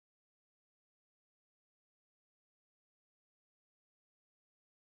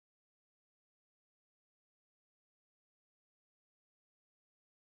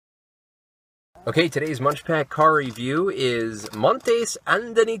Okay, today's Munchpak car review is Montes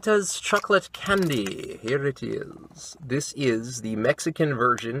Andinetas chocolate candy. Here it is. This is the Mexican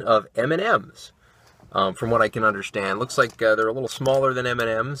version of M&Ms, from what I can understand. Looks like they're a little smaller than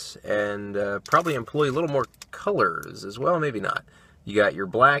M&Ms and probably employ a little more colors as well, maybe not. You got your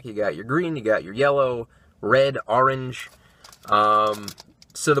black, you got your green, you got your yellow, red, orange.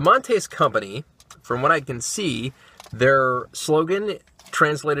 So the Montes company, from what I can see, their slogan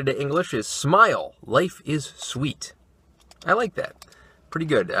translated to English is "Smile, life is sweet." I like that. Pretty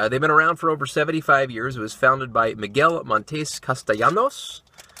good. They've been around for over 75 years. It was founded by Miguel Montes Castellanos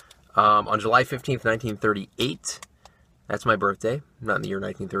on July 15th, 1938. That's my birthday. Not in the year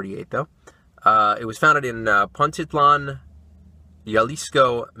 1938, though. It was founded in Pontitlan,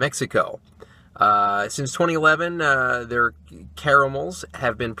 Jalisco, Mexico. Since 2011, their caramels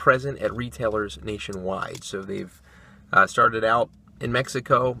have been present at retailers nationwide. So they've started out in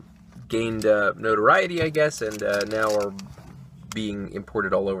Mexico, gained notoriety, I guess, and now are being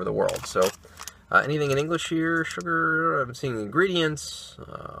imported all over the world. So anything in English here? Sugar, I'm seeing ingredients,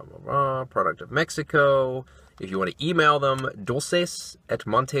 product of Mexico. If you want to email them,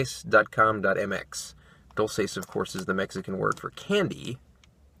 dulces@montes.com.mx. Dulces, of course, is the Mexican word for candy.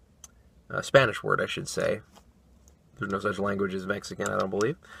 Spanish word, I should say. There's no such language as Mexican, I don't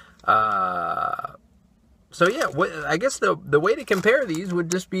believe. So yeah, I guess the way to compare these would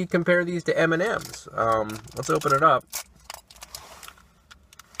just be compare these to M&Ms. Let's open it up.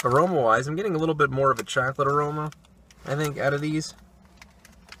 Aroma-wise, I'm getting a little bit more of a chocolate aroma, I think, out of these.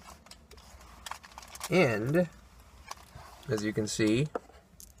 And, as you can see,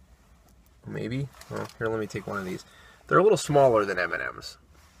 maybe, well, here, let me take one of these. They're a little smaller than M&Ms.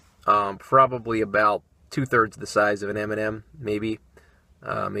 Probably about 2/3 the size of an M&M, maybe.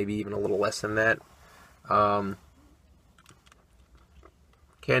 Maybe even a little less than that.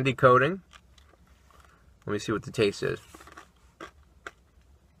 Candy coating. Let me see what the taste is.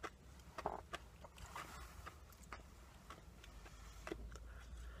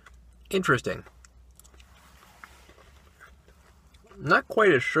 Interesting. Not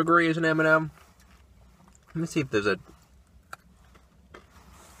quite as sugary as an M&M. Let me see if there's a...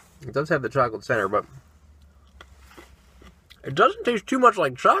 It does have the chocolate center, but it doesn't taste too much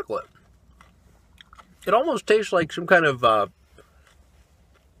like chocolate. It almost tastes like some kind of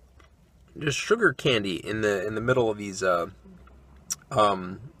just sugar candy in the middle of these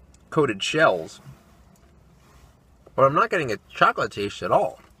coated shells. But I'm not getting a chocolate taste at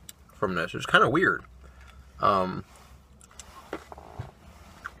all from this. It's kind of weird.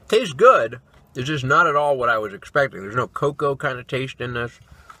 Tastes good. It's just not at all what I was expecting. There's no cocoa kind of taste in this.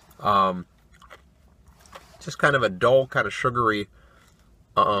 Just kind of a dull, kind of sugary.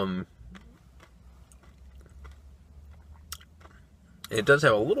 It does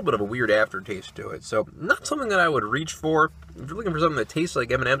have a little bit of a weird aftertaste to it, so not something that I would reach for. If you're looking for something that tastes like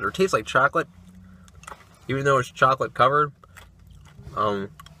M&M's or tastes like chocolate, even though it's chocolate covered,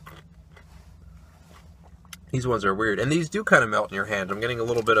 these ones are weird. And these do kind of melt in your hands. I'm getting a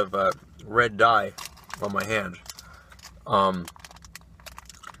little bit of red dye on my hands.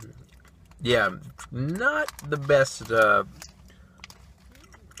 Yeah, not the best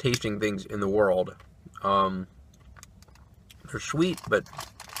tasting things in the world. They're sweet, but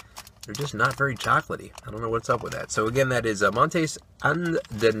they're just not very chocolatey. I don't know what's up with that. So again, that is Montes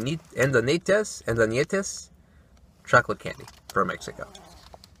Andinetas chocolate candy from Mexico.